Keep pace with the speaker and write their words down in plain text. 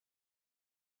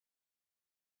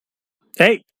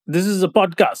Hey, this is a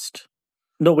podcast.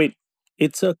 No, wait,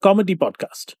 it's a comedy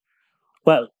podcast.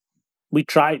 Well, we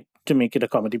tried to make it a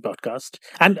comedy podcast,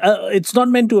 and it's not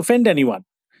meant to offend anyone.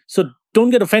 So don't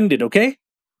get offended, okay?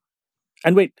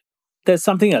 And wait, there's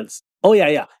something else. Oh, yeah,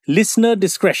 yeah. Listener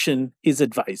discretion is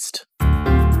advised.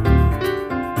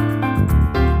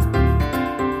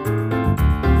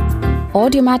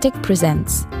 Audiomatic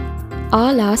presents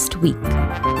Our Last Week.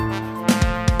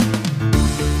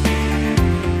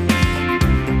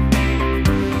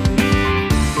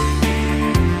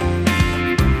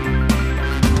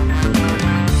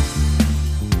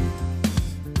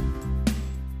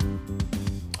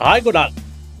 Hi, Godal.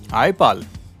 Hi, Pal.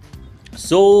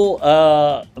 So,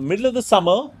 middle of the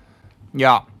summer,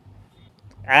 Yeah.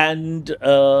 and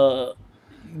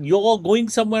you're going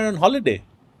somewhere on holiday.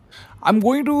 I'm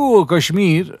going to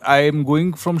Kashmir. I'm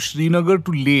going from Srinagar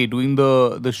to Leh, doing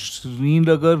the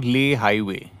Srinagar Leh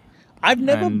highway. I've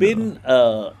never And been,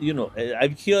 I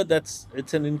hear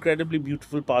it's an incredibly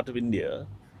beautiful part of India.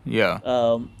 yeah,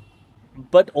 Um,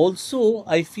 but also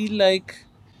I feel like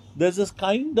there's this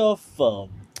kind of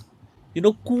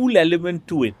cool element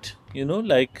to it.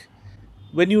 Like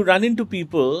when you run into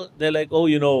people, they're like,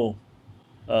 oh,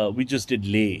 we just did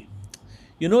Leh.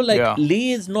 Like yeah,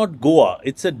 Leh is not Goa.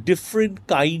 It's a different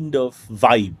kind of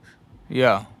vibe.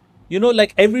 yeah,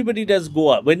 Like everybody does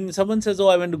Goa. When someone says, oh,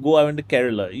 I went to Goa, I went to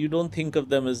Kerala, you don't think of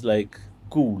them as like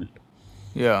cool.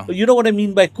 yeah. You know what I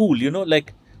mean by cool?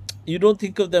 Like you don't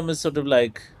think of them as sort of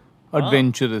like, ah,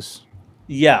 Adventurous.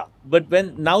 yeah, but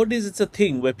when nowadays it's a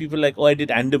thing where people are like, oh, I did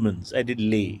Andamans, I did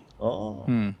Leh. Oh,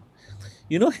 Hmm.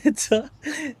 it's a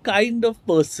kind of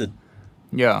person.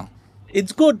 Yeah.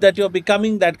 It's good that you're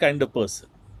becoming that kind of person.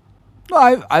 No,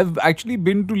 I've actually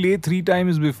been to Leh 3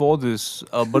 times before this,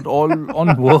 but all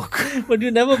on work. But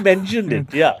you never mentioned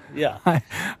it. Yeah, yeah.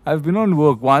 I've been on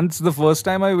work. Once the first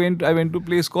time I went to a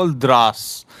place called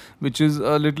Dras, which is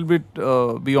a little bit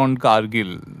beyond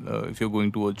Kargil, if you're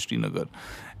going towards Srinagar.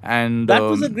 And That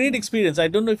was a great experience. I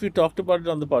don't know if you talked about it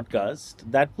on the podcast.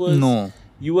 That was no,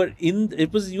 you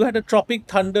had a Tropic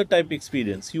Thunder type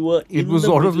experience. You were it in was the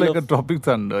sort of middle like a of Tropic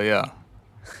Thunder. Yeah,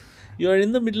 you were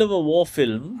in the middle of a war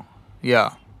film,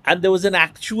 yeah, and there was an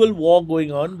actual war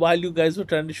going on while you guys were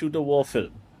trying to shoot a war film.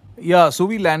 yeah. So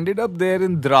we landed up there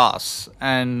in Dras,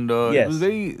 and it was Yes.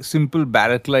 very simple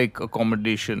barrack-like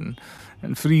accommodation,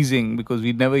 and freezing because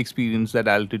we'd never experienced that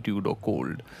altitude or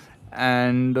cold,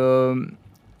 and.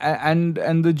 And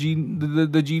the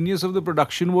genius of the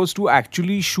production was to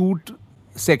actually shoot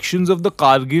sections of the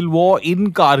Kargil war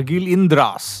in Kargil in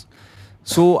Dras.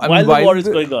 So I mean, While the while war is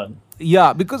the, going on.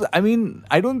 yeah, because I mean,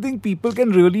 I don't think people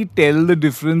can really tell the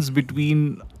difference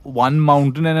between one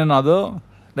mountain and another.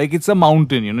 Like it's a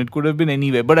mountain, it could have been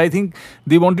anywhere. But I think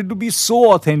they wanted to be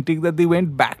so authentic that they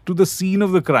went back to the scene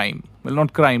of the crime. Well,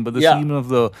 not crime, but the Yeah. scene of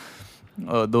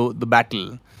the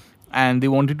battle, and they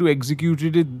wanted to execute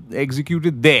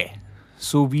it there.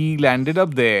 So we landed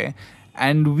up there.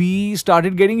 And we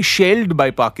started getting shelled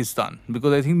by Pakistan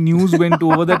because I think news went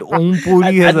over that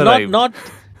Ompuri has And not arrived. not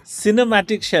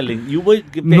cinematic shelling. You were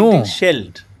getting No,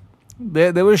 shelled.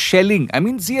 there was shelling. I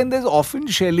mean, see, and there's often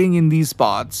shelling in these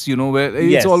parts, where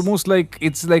it's Yes. almost like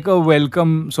it's like a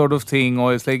welcome sort of thing,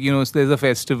 or it's like, there's a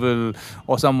festival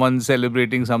or someone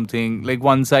celebrating something. Like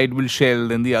one side will shell,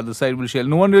 then the other side will shell.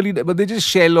 No one really, but they just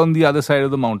shell on the other side of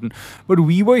the mountain. But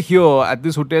we were here at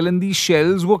this hotel, and these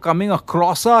shells were coming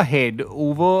across our head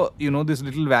over, this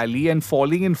little valley and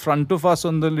falling in front of us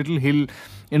on the little hill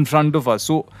in front of us.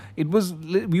 So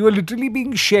we were literally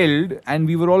being shelled, and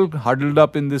we were all huddled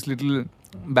up in this little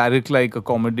barrack-like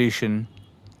accommodation.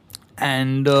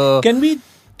 And Can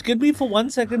we for 1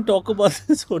 second talk about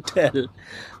this hotel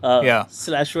yeah,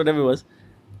 slash whatever it was?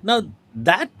 Now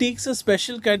that takes a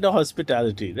special kind of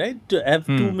hospitality, right? To have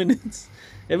 2 minutes,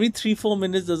 every 3-4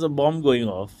 minutes, there's a bomb going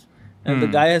off, and the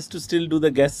guy has to still do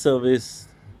the guest service,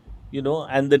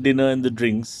 and the dinner and the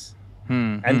drinks,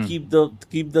 and keep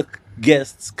the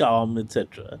guests calm,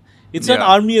 etc. It's not yeah,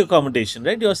 army accommodation,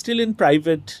 right? You're still in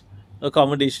private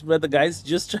accommodation where the guy's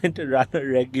just trying to run a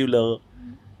regular motel.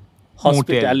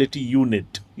 hospitality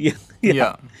unit. Yeah, yeah,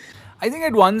 Yeah. I think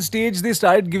at one stage they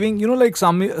started giving, like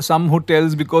some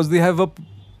hotels, because they have a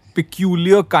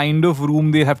peculiar kind of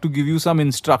room, they have to give you some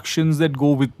instructions that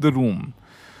go with the room.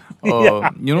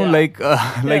 like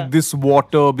Yeah. this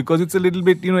water, because it's a little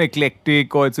bit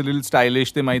eclectic, or it's a little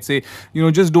stylish. They might say,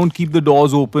 just don't keep the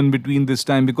doors open between this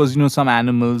time, because some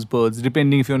animals, birds,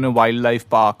 depending if you're in a wildlife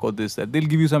park or this, that, they'll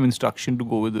give you some instruction to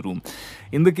go with the room.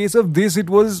 In the case of this, it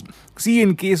was, see,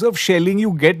 in case of shelling,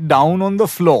 you get down on the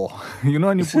floor, and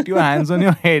you put your hands on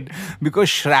your head, because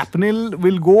shrapnel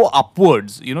will go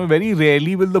upwards. Very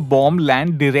rarely will the bomb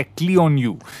land directly on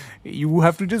you. You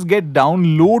have to just get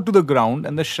down low to the ground,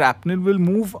 and the shrapnel will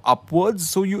move upwards.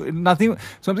 So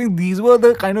these were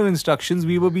the kind of instructions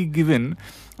we were being given,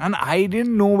 and I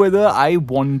didn't know whether I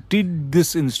wanted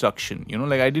this instruction.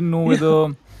 Like, I didn't know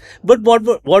whether. But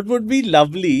what would be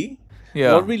lovely?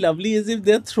 Yeah. What would be lovely is if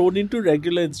they're thrown into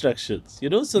regular instructions.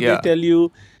 So Yeah. they tell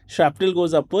you shrapnel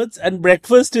goes upwards and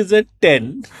breakfast is at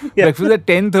 10. Yeah. Breakfast at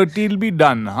 10:30 will be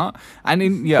done, huh?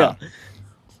 And Yeah.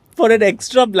 For an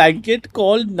extra blanket,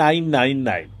 call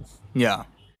 999. yeah.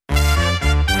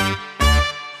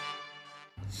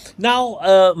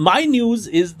 Now, my news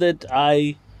is that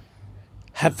I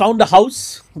have found a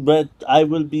house, but I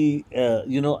will be,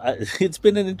 it's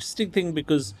been an interesting thing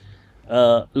because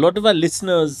a lot of our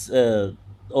listeners,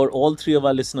 or all three of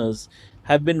our listeners,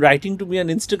 have been writing to me on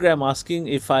Instagram asking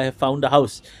if I have found a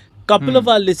house. Couple of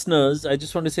our listeners, I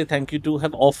just want to say thank you to,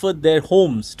 have offered their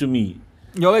homes to me.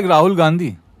 You're like Rahul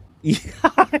Gandhi.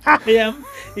 I am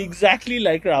exactly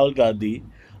like Rahul Gandhi.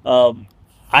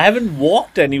 I haven't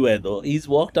walked anywhere though. He's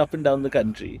walked up and down the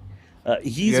country.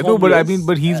 He's Yeah, no, but I homeless. mean,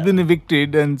 but he's been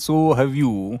evicted, and so have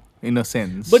you, in a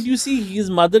sense. But you see, his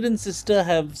mother and sister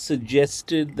have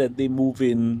suggested that they move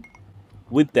in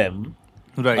with them.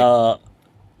 right.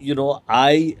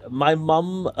 My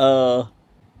mum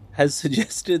has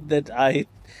suggested that I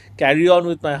carry on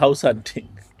with my house hunting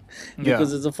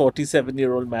because as a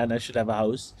 47-year-old man, I should have a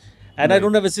house, and I Right.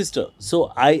 don't have a sister,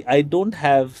 so I don't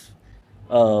have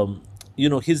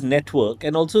his network,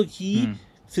 and also he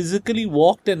physically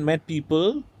walked and met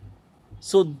people,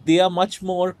 so they are much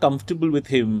more comfortable with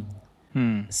him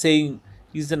saying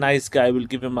he's a nice guy, we'll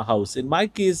give him a house. In my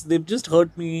case, they've just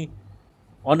heard me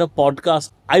on a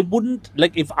podcast. I wouldn't,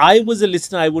 like, if I was a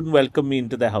listener, I wouldn't welcome me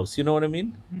into their house. You know what I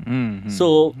mean?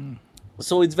 So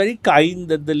it's very kind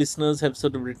that the listeners have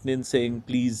sort of written in saying,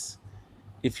 please,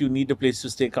 if you need a place to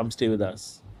stay, come stay with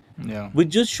us. Yeah. Which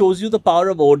just shows you the power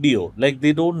of audio. Like,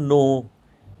 they don't know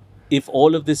if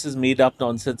all of this is made up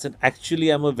nonsense, and actually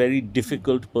I'm a very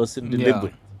difficult person to live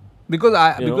with. Because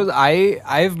You know?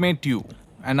 I've met you,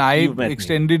 and I You've met me.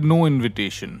 extended no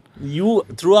invitation. You,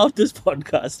 throughout this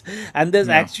podcast, and there's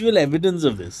actual evidence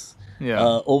of this.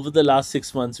 Yeah. Over the last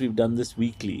 6 months, we've done this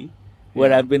weekly,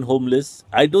 where I've been homeless.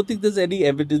 I don't think there's any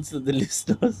evidence that the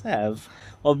listeners have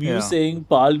of you Yeah. saying,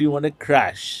 Paul, do you want to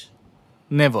crash?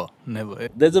 Never.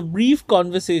 There's a brief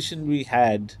conversation we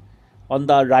had on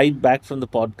the ride back from the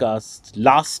podcast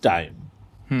last time,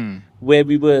 where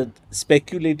we were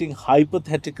speculating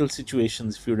hypothetical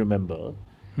situations, if you remember.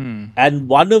 And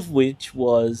one of which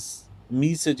was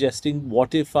me suggesting,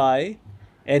 what if I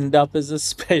end up as a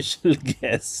special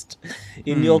guest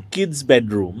in your kid's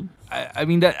bedroom? I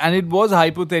mean that, and it was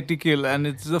hypothetical, and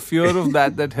it's the fear of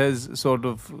that has sort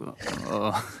of,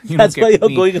 That's why kept you're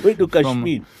me going away to from-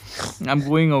 Kashmir. I'm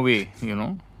going away.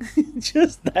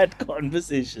 Just that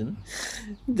conversation,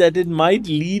 that it might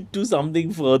lead to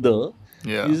something further.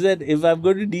 Yeah. You said, if I'm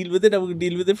going to deal with it, I'm going to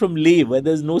deal with it from Leh, where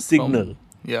there's no signal.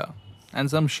 Yeah, and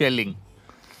some shelling.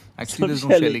 Actually, Some there's no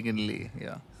shelling. shelling in Leh.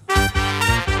 Yeah.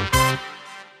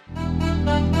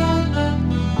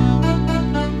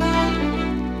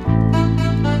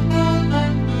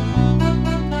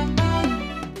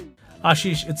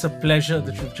 Ashish, it's a pleasure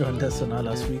that you've joined us on our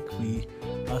last week. We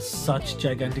are such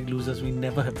gigantic losers. We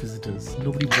never have visitors.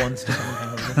 Nobody wants to come and hang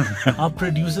out with us. Our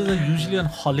producers are usually on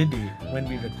holiday when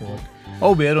we record.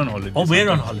 Oh, we're on holiday. Or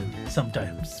we're on holiday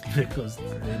sometimes because they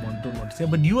don't want to say.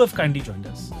 But you have kindly joined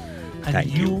us. And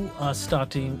Thank you are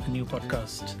starting a new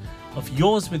podcast of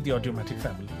yours with the Audiomatic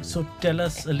family. So tell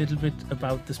us a little bit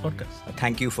about this podcast.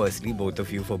 Thank you, firstly, both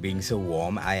of you, for being so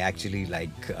warm. I actually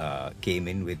came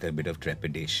in with a bit of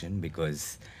trepidation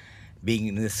because being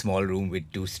in a small room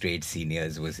with two straight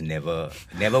seniors was never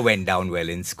went down well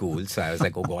in school. So I was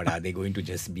like, oh God, are they going to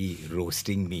just be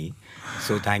roasting me?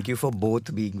 So thank you for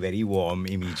both being very warm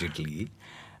immediately.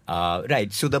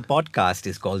 Right. So the podcast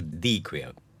is called The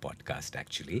Queer Podcast,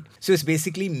 actually. So it's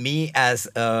basically me as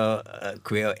a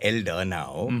queer elder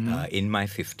now in my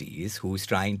 50s who's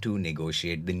trying to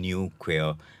negotiate the new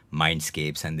queer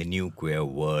mindscapes and the new queer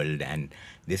world and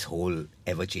this whole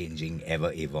ever-changing,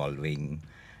 ever-evolving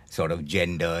sort of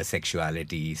gender,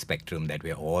 sexuality spectrum that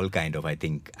we're all kind of, I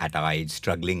think, at our age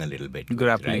struggling a little bit with,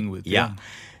 Grappling right? with, Yeah.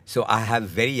 So I have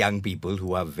very young people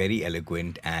who are very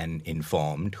eloquent and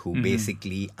informed, who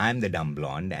basically, I'm the dumb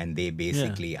blonde, and they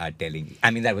basically are telling.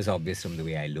 I mean, that was obvious from the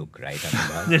way I look, right?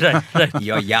 Right.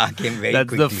 Your yeah came very That's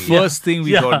quickly. the first thing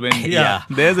we thought when. Yeah.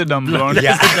 There's a dumb blonde.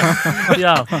 Yeah.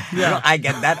 Yeah. You know, I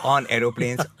get that on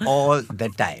aeroplanes all the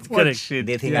time. Correct. Shit.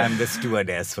 They think I'm the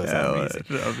stewardess for some reason.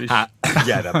 Rubbish.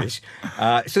 Yeah, rubbish.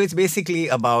 So it's basically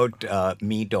about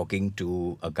me talking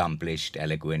to accomplished,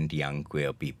 eloquent, young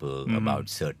queer people about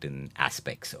certain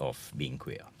aspects of being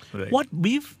queer. Right. What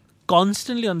we've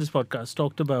constantly on this podcast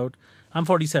talked about, I'm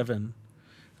 47,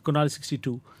 Kunal is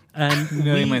 62. And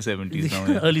You're in my 70s now,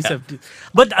 yeah. Early 70s.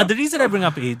 But the reason I bring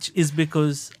up age is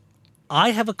because I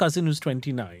have a cousin who's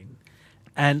 29.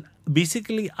 And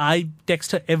basically, I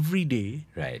text her every day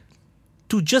Right.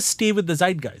 to just stay with the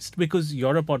zeitgeist, because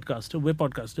you're a podcaster, we're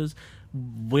podcasters,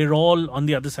 we're all on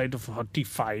the other side of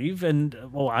 45, and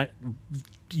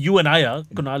you and I are,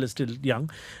 Kunal is still young,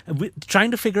 we're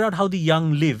trying to figure out how the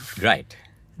young live, Right.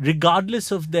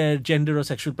 regardless of their gender or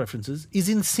sexual preferences, is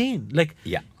insane. Like,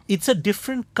 Yeah. it's a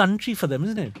different country for them,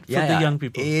 isn't it? For the young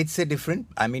people. It's a different,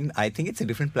 I think it's a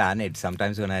different planet.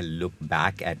 Sometimes when I look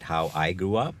back at how I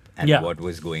grew up and Yeah. what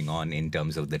was going on in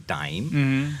terms of the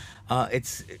time,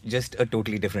 it's just a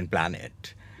totally different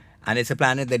planet. And it's a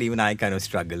planet that even I kind of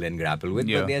struggle and grapple with,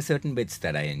 Yeah. but there are certain bits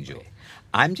that I enjoy.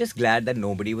 I'm just glad that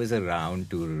nobody was around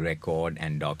to record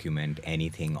and document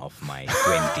anything of my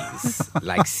 20s.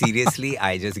 Like, seriously,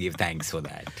 I just give thanks for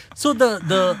that. So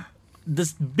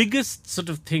this biggest sort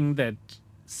of thing that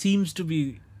seems to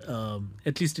be,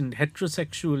 at least in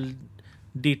heterosexual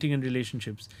dating and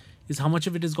relationships, is how much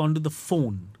of it has gone to the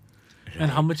phone,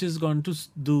 and how much has gone to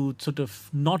do sort of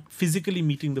not physically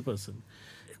meeting the person.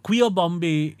 Queer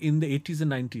Bombay in the 80s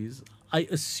and 90s, I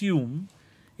assume,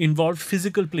 involved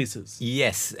physical places.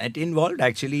 Yes, it involved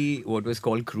actually what was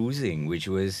called cruising, which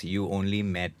was you only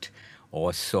met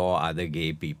or saw other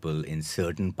gay people in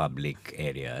certain public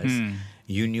areas.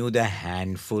 You knew the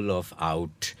handful of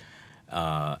out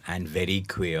and very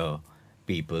queer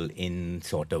people in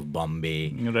sort of Bombay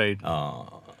Right.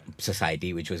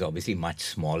 society, which was obviously much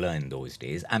smaller in those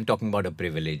days. I'm talking about a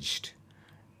privileged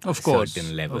Of course.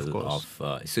 certain level Of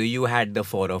course. so you had the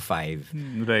 4 or 5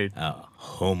 Right.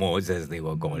 homos, as they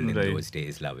were called in Right. those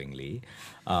days, lovingly.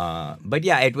 But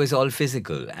yeah, it was all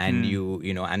physical, and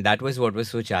you know, and that was what was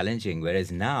so challenging.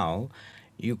 Whereas now,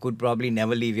 you could probably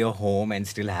never leave your home and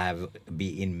still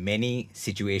be in many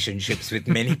situationships with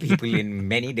many people in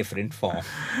many different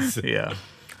forms. Yeah.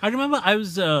 I remember I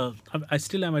was, I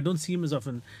still am, I don't see him as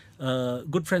often,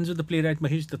 good friends with the playwright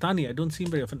Mahesh Dattani. I don't see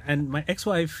him very often. And my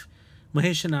ex-wife,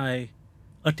 Mahesh, and I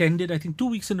attended, I think, 2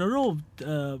 weeks in a row,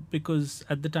 because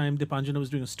at the time Deepanjana was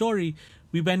doing a story.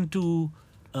 We went to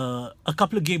a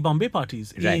couple of gay Bombay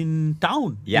parties Right. in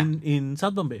town, Yeah. in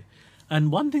South Bombay.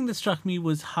 And one thing that struck me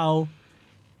was how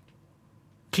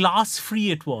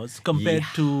class-free it was compared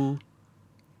Yeah. to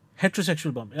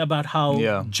heterosexual Bombay, about how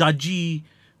Yeah. judgy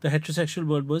the heterosexual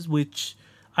world was, which,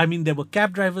 I mean, there were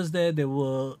cab drivers there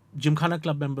were Gymkhana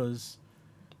club members,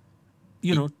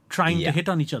 you know, trying to Yeah. hit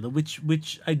on each other,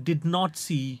 which I did not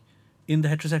see in the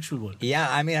heterosexual world. Yeah,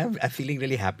 I mean, I'm feeling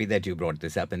really happy that you brought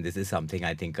this up, and this is something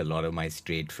I think a lot of my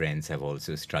straight friends have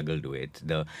also struggled with.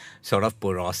 The sort of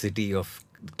porosity of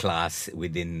class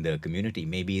within the community.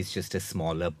 Maybe it's just a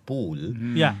smaller pool.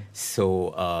 Yeah.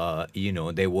 So, you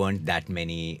know, there weren't that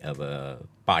many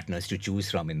partners to choose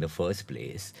from in the first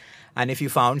place. And if you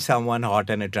found someone hot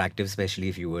and attractive, especially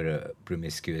if you were a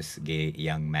promiscuous gay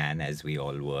young man, as we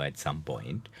all were at some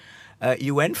point,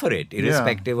 you went for it,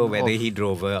 irrespective of whether he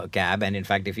drove a cab. And in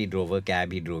fact, if he drove a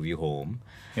cab, he drove you home.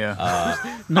 Yeah.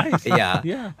 Nice. Yeah.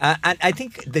 Yeah. And I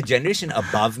think the generation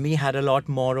above me had a lot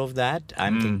more of that.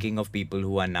 I'm thinking of people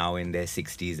who are now in their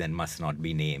 60s and must not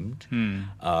be named.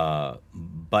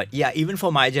 But yeah, even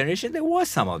for my generation, there was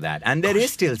some of that. And there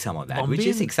is still some of that, which Bombay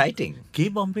is in- exciting. Gay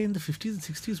Bombay in the 50s and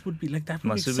 60s would be like, that would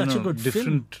Must be have such been a good film.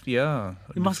 different. Yeah.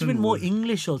 It must have been more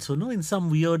English also, no? In some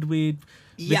weird way.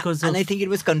 Yeah, Because and of, I think it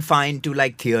was confined to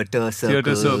like theatre circles.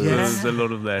 Theatre circles, Yeah. a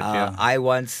lot of that. Yeah. I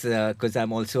once, because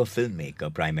I'm also a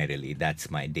filmmaker primarily,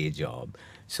 that's my day job.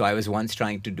 So I was once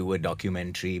trying to do a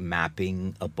documentary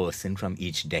mapping a person from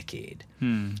each decade,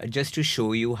 just to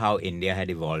show you how India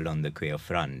had evolved on the queer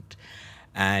front.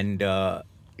 And,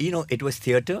 you know, it was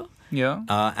theatre. Yeah.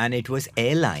 And it was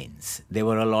airlines. There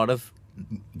were a lot of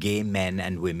gay men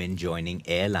and women joining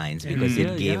airlines because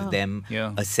it gave them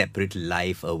a separate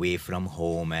life away from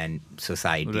home and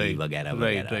society, vagara,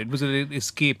 Right, vagara. right. It was an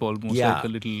escape almost, like a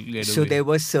little getaway. So there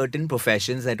were certain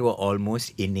professions that were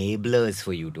almost enablers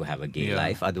for you to have a gay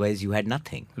life. Otherwise, you had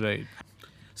nothing. Right.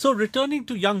 So returning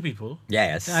to young people.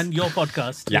 Yes. And your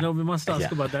podcast, Yeah. we must ask Yeah.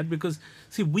 about that because,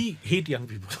 see, we hate young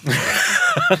people.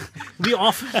 We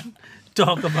often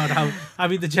talk about how,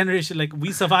 the generation, like,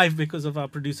 we survive because of our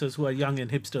producers who are young and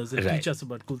hipsters and Right. teach us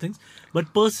about cool things.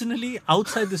 But personally,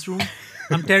 outside this room,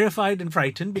 I'm terrified and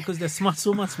frightened because they're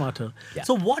so much smarter. Yeah.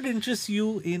 So what interests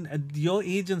you in at your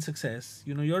age and success?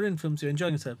 You're in films, you're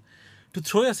enjoying yourself. To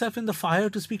throw yourself in the fire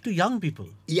to speak to young people.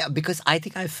 Yeah, because I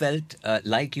think I felt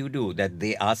like you do, that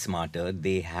they are smarter.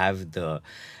 They have the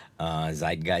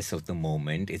zeitgeist of the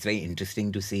moment. It's very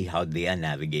interesting to see how they are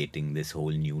navigating this whole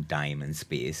new time and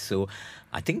space. So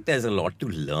I think there's a lot to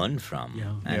learn from.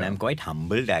 Yeah. And Yeah. I'm quite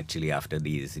humbled actually after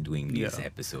doing these Yeah.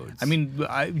 episodes. I mean,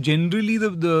 generally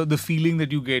the feeling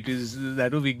that you get is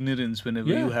that of ignorance whenever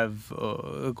Yeah. you have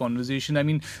a conversation. I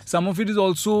mean, some of it is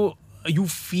also you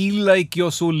feel like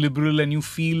you're so liberal and you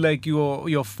feel like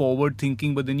you're forward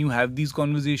thinking, but then you have these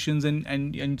conversations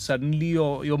and suddenly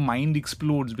your mind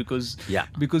explodes because Yeah.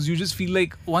 because you just feel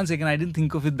like, one second, I didn't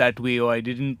think of it that way, or I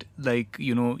didn't, like,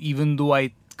 even though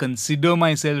I consider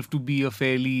myself to be a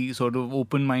fairly sort of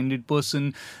open-minded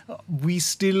person, we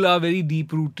still are very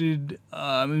deep-rooted.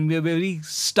 I mean, we're very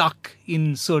stuck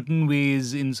in certain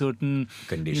ways, in certain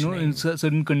Conditioning. in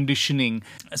certain conditioning.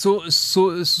 So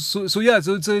yeah.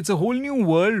 So it's a whole new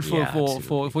world for Yeah,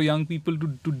 for young people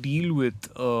to deal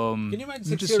with. Can you imagine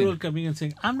a interesting. 6-year-old coming and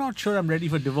saying, I'm not sure I'm ready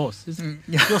for divorce?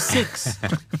 You're 6.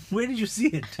 Where did you see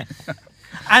it?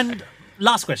 And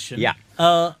last question. Yeah.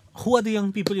 Who are the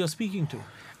young people you're speaking to?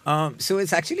 So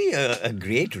it's actually a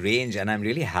great range, and I'm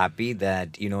really happy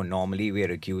that, normally we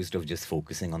are accused of just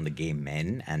focusing on the gay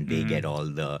men, and they get all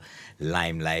the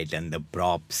limelight and the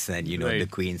props, and, the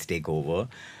Right. queens take over.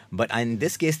 But in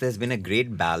this case, there's been a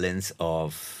great balance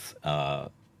of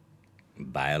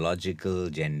biological,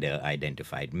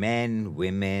 gender-identified men,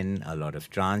 women, a lot of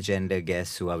transgender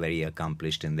guests who are very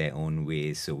accomplished in their own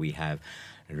ways. So we have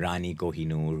Rani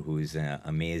Kohinoor, who is an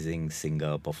amazing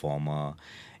singer, performer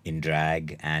in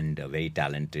drag, and a very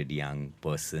talented young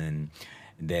person.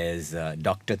 There's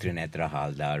Dr. Trinetra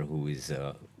Haldar, who is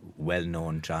a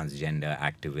well-known transgender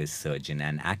activist, surgeon,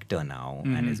 and actor now,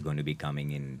 and is going to be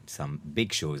coming in some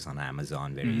big shows on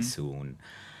Amazon very soon.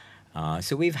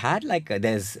 So we've had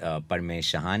there's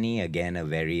Parmesh Shahani, again, a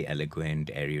very eloquent,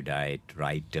 erudite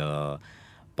writer,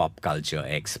 pop culture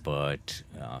expert,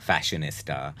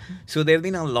 fashionista. So there have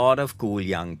been a lot of cool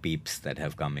young peeps that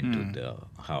have come into the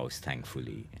house,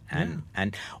 thankfully.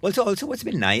 And also what's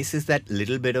been nice is that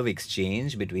little bit of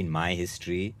exchange between my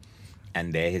history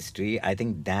and their history. I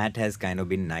think that has kind of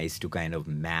been nice to kind of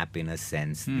map, in a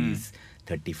sense, these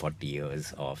 30, 40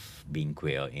 years of being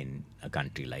queer in a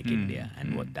country like India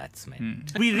and what that's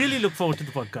meant. We really look forward to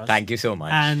the podcast. Thank you so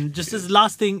much. And just as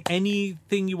last thing,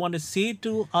 anything you want to say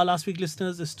to our last week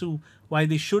listeners as to why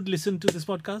they should listen to this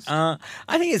podcast?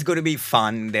 I think it's going to be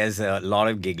fun. There's a lot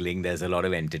of giggling. There's a lot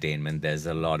of entertainment. There's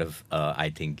a lot of, I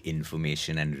think,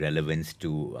 information and relevance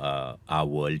to our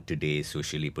world today,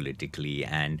 socially, politically,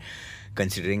 and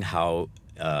considering how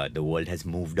the world has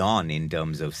moved on in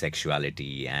terms of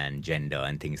sexuality and gender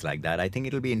and things like that. I think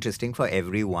it'll be interesting for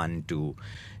everyone to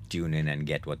tune in and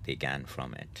get what they can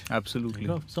from it. Absolutely.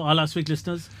 So our last week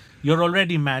listeners, you're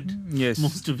already mad. Yes.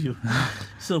 Most of you.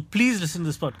 So please listen to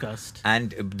this podcast.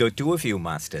 And the two of you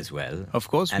must as well. Of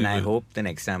course And we I will. hope the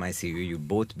next time I see you, you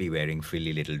both be wearing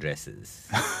frilly little dresses.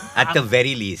 At the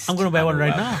very least. I'm going to wear one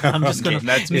right now. I'm just going to.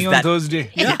 That's me Is on that- Thursday.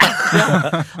 Yeah.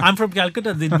 I'm from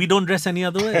Calcutta. We don't dress any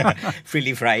other way.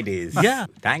 Frilly Fridays. Yeah.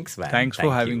 Thanks, man. Thanks for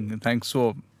Thank having. you. Thanks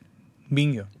for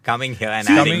being here. Coming here and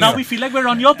See, adding now some- we feel like we're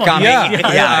on your podcast. Coming. Yeah, We're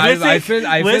I saying-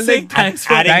 feel we're saying like thanks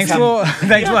for adding thanks some-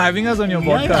 for having us on your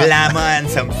Yeah. podcast. glamour and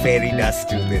some fairy dust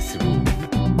to this room.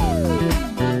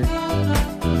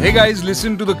 Hey guys,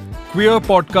 listen to the Queer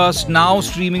Podcast, now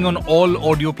streaming on all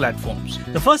audio platforms.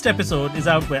 The first episode is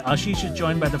out where Ashish is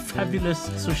joined by the fabulous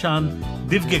Sushant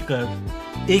Divgekar,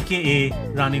 aka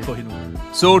Rani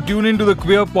Kohinoor. So tune into the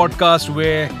Queer Podcast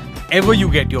wherever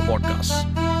you get your podcasts.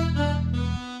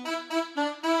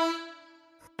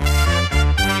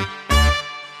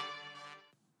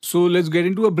 So let's get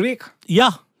into a break.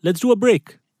 Yeah, let's do a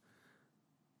break.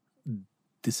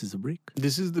 This is a break.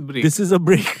 This is the break. This is a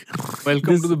break.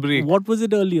 Welcome to the break. What was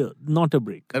it earlier? Not a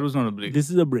break. That was not a break. This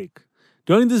is a break.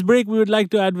 During this break, we would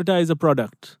like to advertise a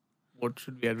product. What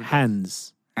should we advertise?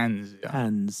 Hands. Hands. Yeah.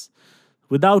 Hands.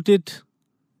 Without it,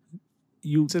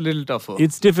 It's a little tougher.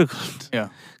 it's difficult. yeah.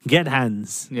 Get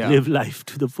hands. Yeah. Live life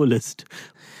to the fullest.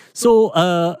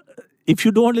 So, if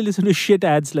you don't want to listen to shit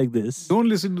ads like this, Don't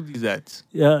listen to these ads.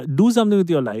 do something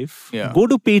with your life. Yeah. Go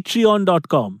to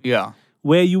patreon.com Yeah.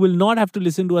 where you will not have to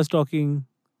listen to us talking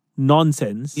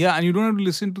nonsense. Yeah, and you don't have to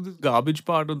listen to this garbage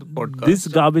part of the podcast. This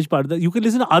garbage part, you can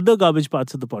listen to other garbage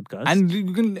parts of the podcast. and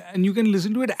you can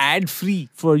listen to it ad free.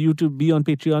 For you to be on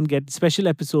Patreon, get special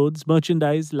episodes,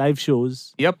 merchandise, live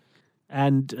shows, Yep.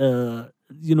 and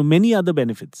many other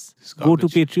benefits. It's Go to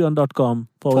garbage. patreon.com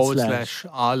 /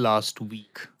 our last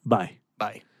week. bye.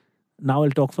 Bye. Now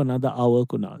I'll talk for another hour,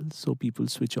 Kunal, so people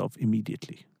switch off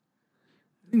immediately.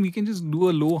 I think we can just do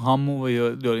a low hum over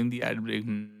here during the ad break.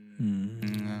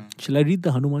 Shall I read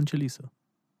the Hanuman Chalisa?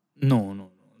 No.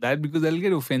 That because that'll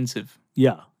get offensive.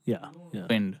 Yeah.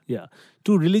 Offend. Yeah.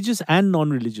 To religious and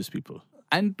non-religious people.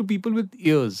 And to people with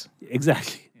ears.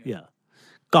 Exactly. Yeah.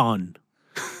 Khan.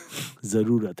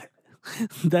 Zarurat hai.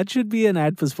 That should be an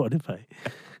ad for Spotify.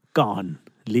 Khan.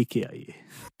 Leke aaye.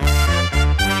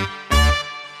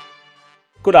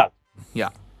 Kunal. Yeah.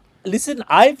 Listen,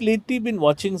 I've lately been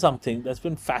watching something that's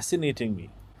been fascinating me.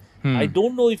 I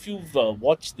don't know if you've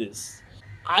watched this.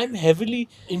 I'm heavily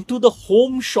into the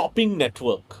Home Shopping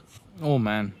Network. Oh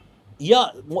man.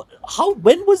 Yeah,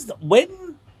 when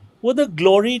were the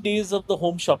glory days of the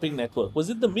Home Shopping Network? Was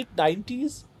it the mid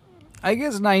 90s? I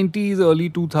guess 90s,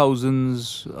 early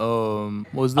 2000s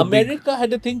was the America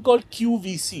had a thing called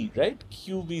QVC, right?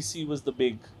 QVC was the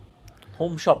big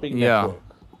Home Shopping Yeah. Network.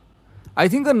 I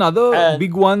think another And-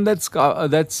 big one that's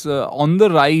on the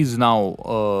rise now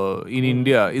in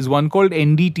India is one called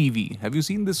NDTV. Have you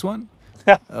seen this one?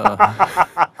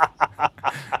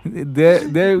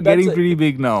 They're getting a- pretty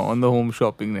big now on the Home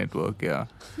Shopping Network. Yeah.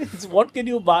 What can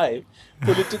you buy?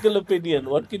 Political opinion.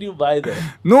 What can you buy there?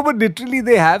 No, but literally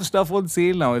they have stuff on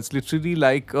sale now. It's literally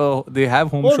like they have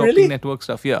Home Oh, Shopping really? Network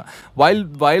stuff. Yeah. While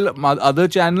other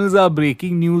channels are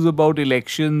breaking news about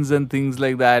elections and things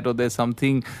like that, or there's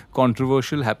something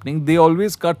controversial happening, they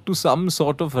always cut to some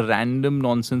sort of random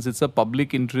nonsense. It's a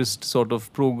public interest sort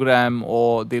of program,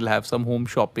 or they'll have some home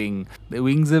shopping. The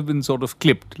wings have been sort of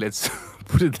clipped. Let's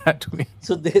put it that way.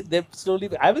 So they're slowly.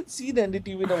 I haven't seen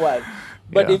NDTV in a while,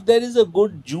 but Yeah. if there is a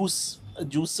good juicer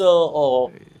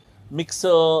or mixer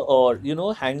or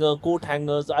coat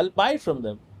hangers, I'll buy from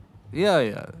them.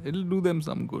 Yeah. It'll do them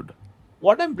some good.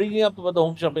 What I'm bringing up about the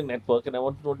Home Shopping Network, and I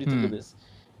want to know what you think of this,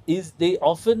 is they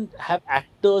often have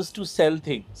actors to sell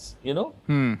things.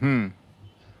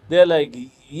 They're like,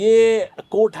 ये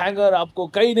coat hanger आपको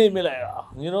कहीं नहीं मिलेगा,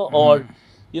 or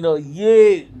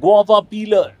ये guava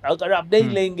peeler अगर आप नहीं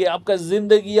लेंगे आपका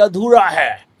जिंदगी अधूरा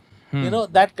है,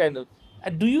 that kind of.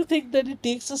 And do you think that it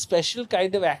takes a special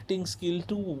kind of acting skill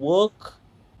to work,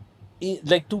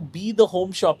 like to be the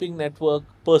Home Shopping Network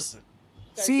person?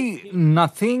 See,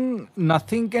 nothing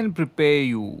can prepare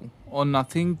you, or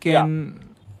nothing can.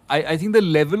 I think the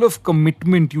level of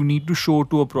commitment you need to show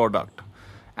to a product,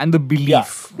 and the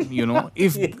belief,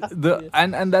 if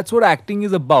and that's what acting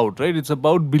is about, right? It's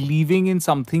about believing in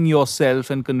something yourself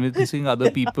and convincing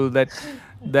other people that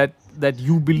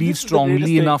you believe This is the strongly greatest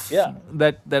thing, enough yeah.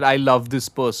 that I love this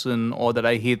person, or that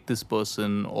I hate this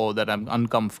person, or that I'm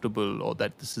uncomfortable, or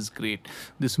that this is great.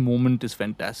 This moment is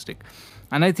fantastic.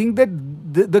 And I think that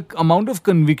the amount of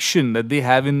conviction that they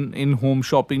have in home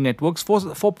shopping networks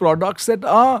for products that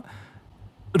are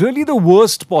really the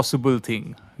worst possible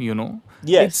thing,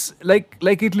 Yes. It's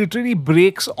like it literally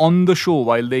breaks on the show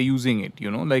while they're using it,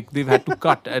 like they've had to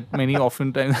cut at many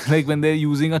often times, like when they're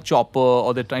using a chopper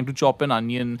or they're trying to chop an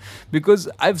onion, because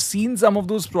I've seen some of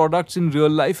those products in real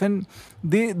life and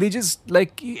they just,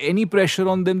 like any pressure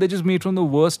on them, they're just made from the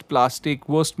worst plastic,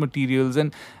 worst materials,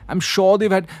 and I'm sure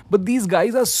they've had, but these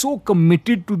guys are so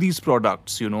committed to these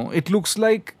products, it looks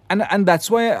like, and that's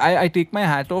why I take my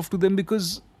hat off to them,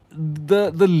 because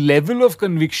the level of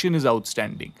conviction is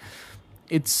outstanding.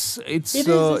 It's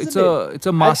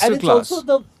a master and it's class.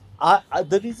 also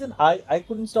the reason I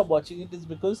couldn't stop watching it is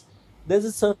because there's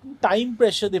a certain time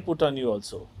pressure they put on you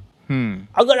also.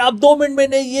 अगर आप 2 minute में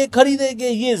नहीं ये खरीदेंगे,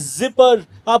 ये zipper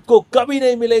आपको कभी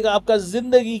नहीं मिलेगा, आपका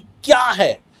जिंदगी क्या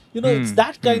है? It's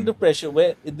that kind of pressure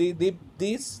where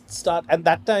they start. And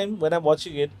that time when I'm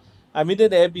watching it, I'm in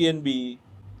an Airbnb.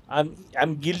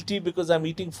 I'm guilty because I'm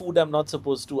eating food I'm not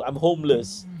supposed to. I'm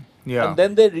homeless. Yeah. And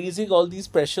then they're raising all these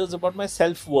pressures about my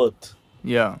self-worth.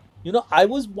 Yeah. I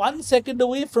was 1 second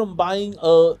away from buying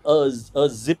a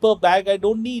zipper bag I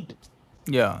don't need.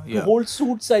 Yeah. To Yeah. hold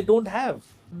suits I don't have.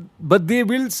 But they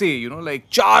will say, like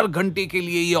 4 घंटे के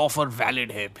लिए ये offer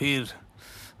valid है, फिर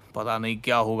पता नहीं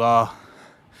क्या होगा,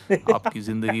 आपकी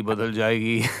जिंदगी बदल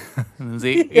जाएगी.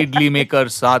 से इडली मेकर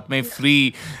साथ में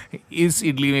फ्री, इस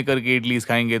इडली मेकर के इडलीस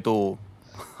खाएंगे तो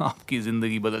आपकी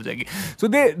जिंदगी बदल जाएगी. So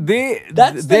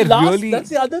That's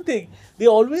the other thing. They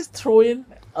always throw in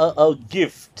a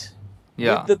gift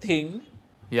Yeah. with the thing,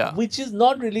 Yeah. which is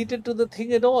not related to the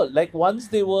thing at all. Like once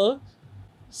they were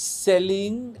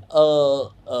selling a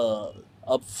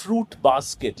fruit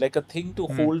basket, like a thing to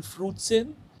hold fruits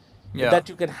in, that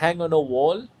you can hang on a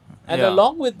wall. And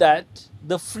along with that,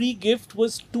 the free gift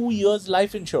was 2 years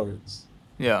life insurance.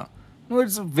 Yeah. No,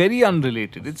 it's very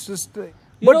unrelated. It's just...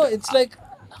 You know, it's like,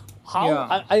 how...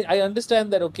 Yeah. I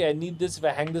understand that, okay, I need this. If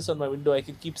I hang this on my window, I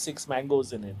can keep 6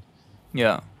 mangoes in it.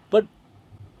 Yeah. But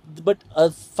a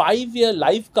 5-year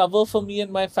life cover for me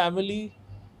and my family,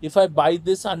 if I buy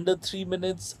this under 3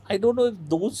 minutes, I don't know if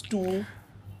those two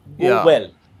go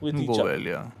well with each other. Well,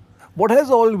 yeah. What has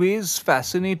always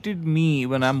fascinated me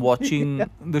when I'm watching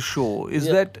the show is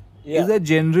that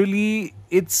generally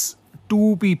it's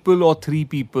 2 people or 3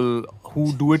 people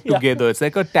who do it together. It's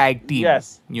like a tag team.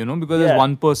 Yes. You know, because there's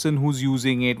one person who's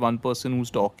using it, one person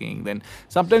who's talking. Then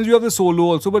sometimes you have the solo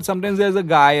also, but sometimes there's a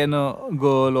guy and a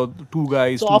girl, or 2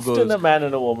 guys, So 2 often girls. a man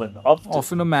and a woman.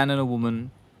 Often a man and a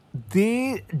woman.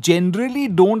 They generally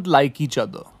don't like each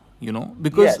other, you know,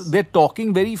 because they're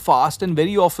talking very fast, and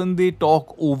very often they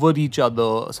talk over each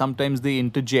other. Sometimes they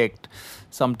interject.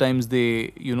 Sometimes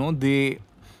they, you know, they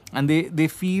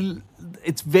feel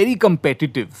it's very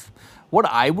competitive. What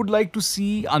I would like to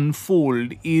see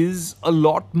unfold is a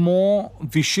lot more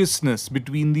viciousness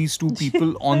between these 2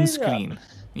 people on screen,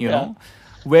 you know,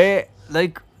 where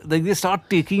like they start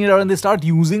taking it out and they start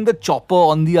using the chopper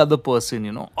on the other person,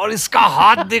 you know. Or iska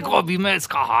haath dekho, abhi main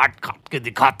iska haath kaat ke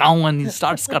dikhata hu, and he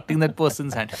starts cutting that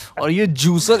person's hand. Or ye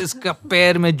juicer, iska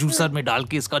pair mein juicer mein dal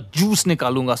ke iska juice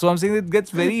nikalunga. So I'm saying it gets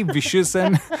very vicious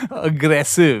and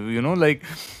aggressive, you know, like,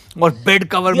 or bed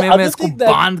cover mein main isko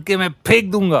bandh ke main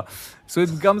phek dunga. So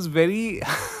it becomes very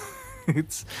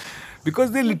it's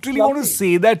because they literally want to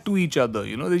say that to each other,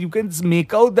 you know, that you can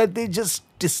make out that they just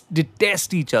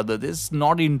detest each other.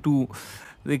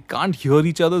 They can't hear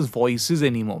each other's voices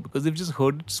anymore because they've just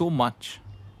heard it so much.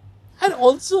 And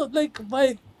also, like,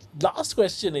 my last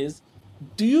question is,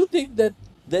 do you think that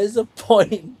there's a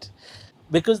point,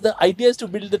 because the idea is to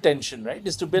build the tension, right?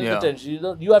 Is to build the tension. You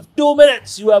know, you have 2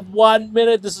 minutes, you have 1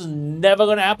 minute, this is never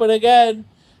going to happen again.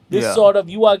 This sort of,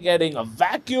 you are getting a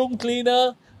vacuum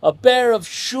cleaner, a pair of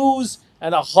shoes,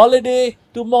 and a holiday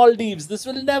to Maldives. This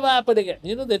will never happen again.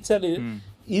 You know, they tell you.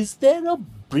 Is there a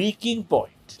breaking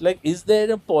point? Like, is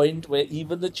there a point where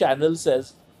even the channel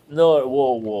says, no,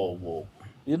 whoa.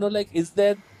 You know, like, is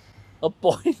there a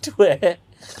point where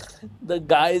the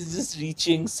guy is just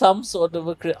reaching some sort of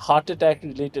a heart attack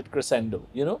related crescendo,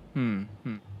 you know?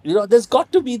 You know, there's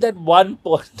got to be that one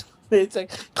point where it's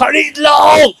like, Khareed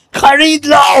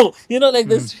lo! You know, like,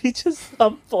 this reaches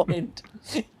some point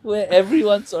where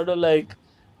everyone's sort of like,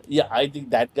 yeah, I think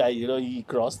that guy, you know, he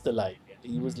crossed the line.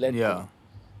 He was let go.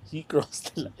 He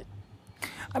crossed the line.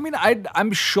 I mean,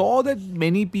 I'm sure that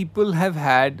many people have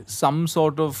had some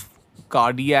sort of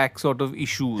cardiac sort of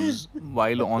issues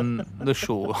while on the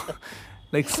show.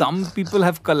 Like, some people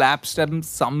have collapsed at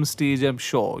some stage, I'm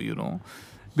sure, you know.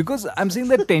 Because I'm saying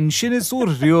that tension is so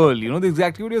real, you know,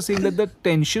 exactly what you're saying, that the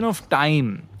tension of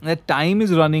time, that time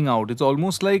is running out. It's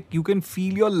almost like you can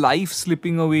feel your life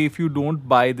slipping away if you don't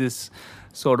buy this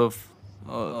sort of,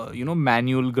 you know,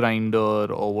 manual grinder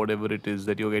or whatever it is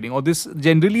that you're getting. Or this,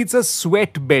 generally it's a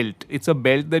sweat belt. It's a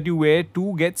belt that you wear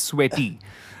to get sweaty.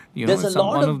 You know, there's a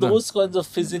lot of those kinds of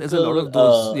physical... There's a lot of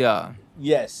those,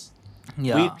 Yes.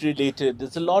 Weight related.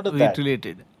 There's a lot of that. Weight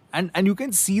related. And you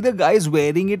can see the guy is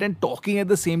wearing it and talking at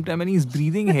the same time, and he's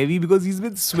breathing heavy because he's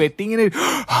been sweating in it.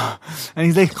 And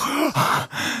he's like,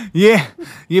 ye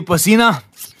pasina.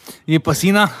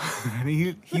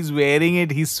 He's wearing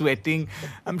it, he's sweating.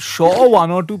 I'm sure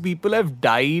 1 or 2 people have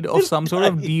died of some sort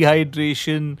of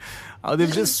dehydration.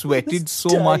 They've just sweated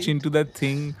so much into that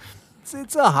thing.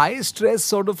 It's a high stress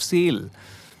sort of sale.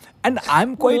 And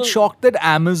I'm quite shocked that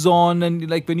Amazon, and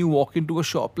like when you walk into a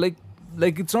shop, like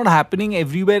it's not happening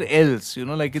everywhere else, you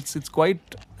know, like it's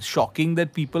quite shocking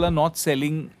that people are not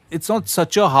selling. It's not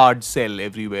such a hard sell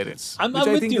everywhere else. I'm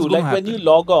with you. Like, when you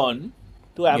log on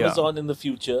to Amazon in the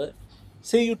future,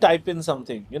 say you type in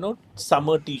something, you know,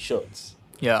 summer t-shirts.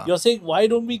 Yeah. You're saying, why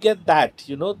don't we get that?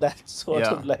 You know, that's sort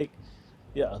of like,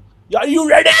 are you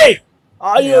ready?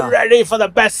 Are you ready for the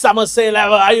best summer sale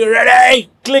ever? Are you ready?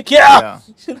 Click here. Yeah.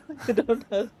 You don't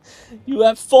have, you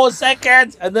have 4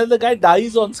 seconds, and then the guy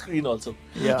dies on screen also.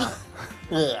 Yeah.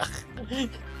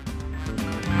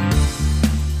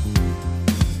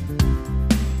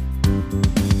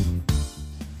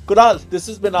 Kunal, this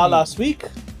has been our last week.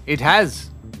 It has.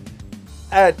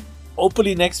 And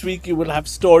hopefully next week you will have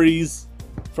stories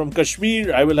from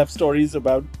Kashmir. I will have stories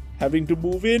about having to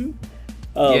move in.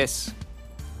 Yes.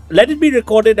 Let it be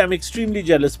recorded, I'm extremely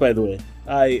jealous, by the way.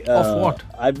 Of what?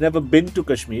 I've never been to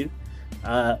Kashmir.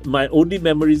 My only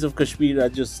memories of Kashmir are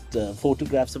just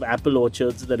photographs of apple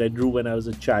orchards that I drew when I was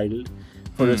a child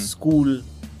for a school,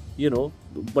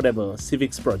 whatever,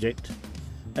 civics project.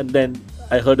 And then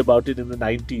I heard about it in the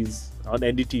 90s on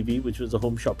NDTV, which was a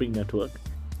home shopping network.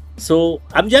 So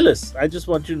I'm jealous. I just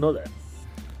want you to know that.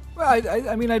 Well,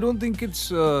 I mean, I don't think it's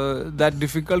that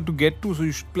difficult to get to, so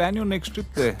you should plan your next trip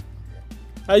there.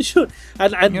 I should.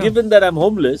 And given that I'm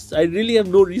homeless, I really have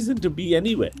no reason to be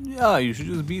anywhere. Yeah, you should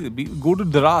just go to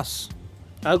Dras.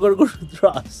 I've got to go to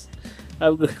Dras.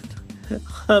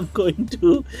 I'm going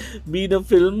to be in a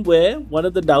film where one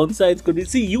of the downsides could be...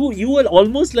 See, you are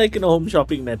almost like in a home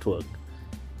shopping network.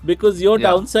 Because your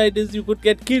downside is you could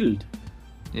get killed.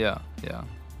 Yeah.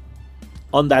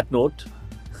 On that note.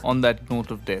 On that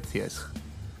note of death, yes.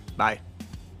 Bye.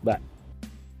 Bye.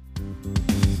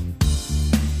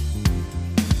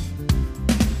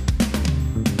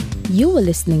 You were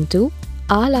listening to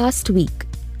Our Last Week,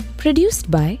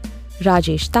 produced by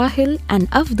Rajesh Tahil and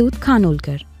Avdoot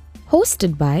Khanolkar,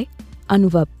 hosted by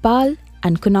Anubhav Pal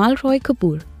and Kunal Roy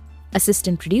Kapoor,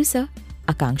 assistant producer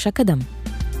Akanksha Kadam.